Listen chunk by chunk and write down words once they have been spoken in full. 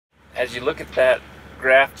as you look at that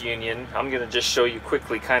graft union, I'm going to just show you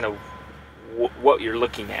quickly kind of what you're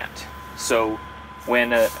looking at. So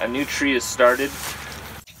when a new tree is started,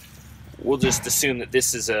 we'll just assume that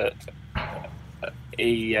this is a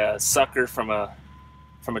sucker from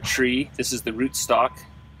a tree. This is the rootstock,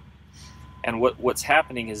 and what's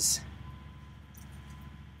happening is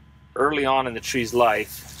early on in the tree's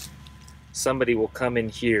life, somebody will come in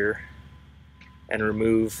here and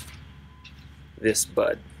remove this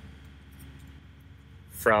bud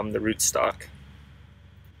from the rootstock,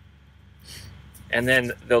 and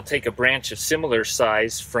then they'll take a branch of similar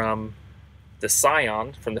size from the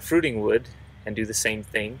scion, from the fruiting wood, and do the same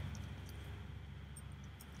thing.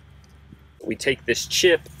 We take this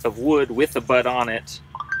chip of wood with a bud on it,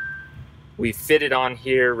 we fit it on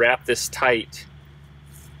here, wrap this tight,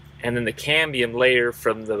 and then the cambium layer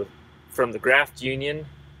from the graft union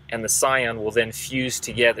and the scion will then fuse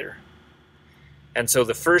together. And so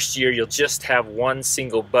the first year you'll just have one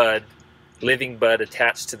single bud, living bud,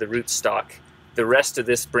 attached to the rootstock. The rest of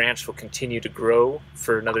this branch will continue to grow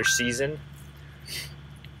for another season.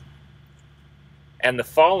 And the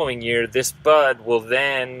following year, this bud will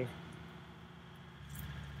then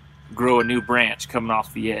grow a new branch coming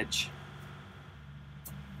off the edge.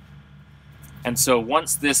 And so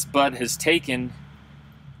once this bud has taken,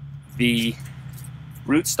 the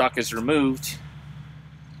rootstock is removed,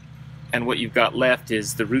 and what you've got left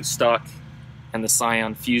is the rootstock and the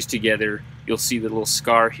scion fused together. You'll see the little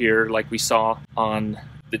scar here like we saw on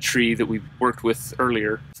the tree that we worked with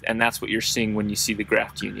earlier, and that's what you're seeing when you see the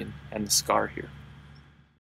graft union and the scar here.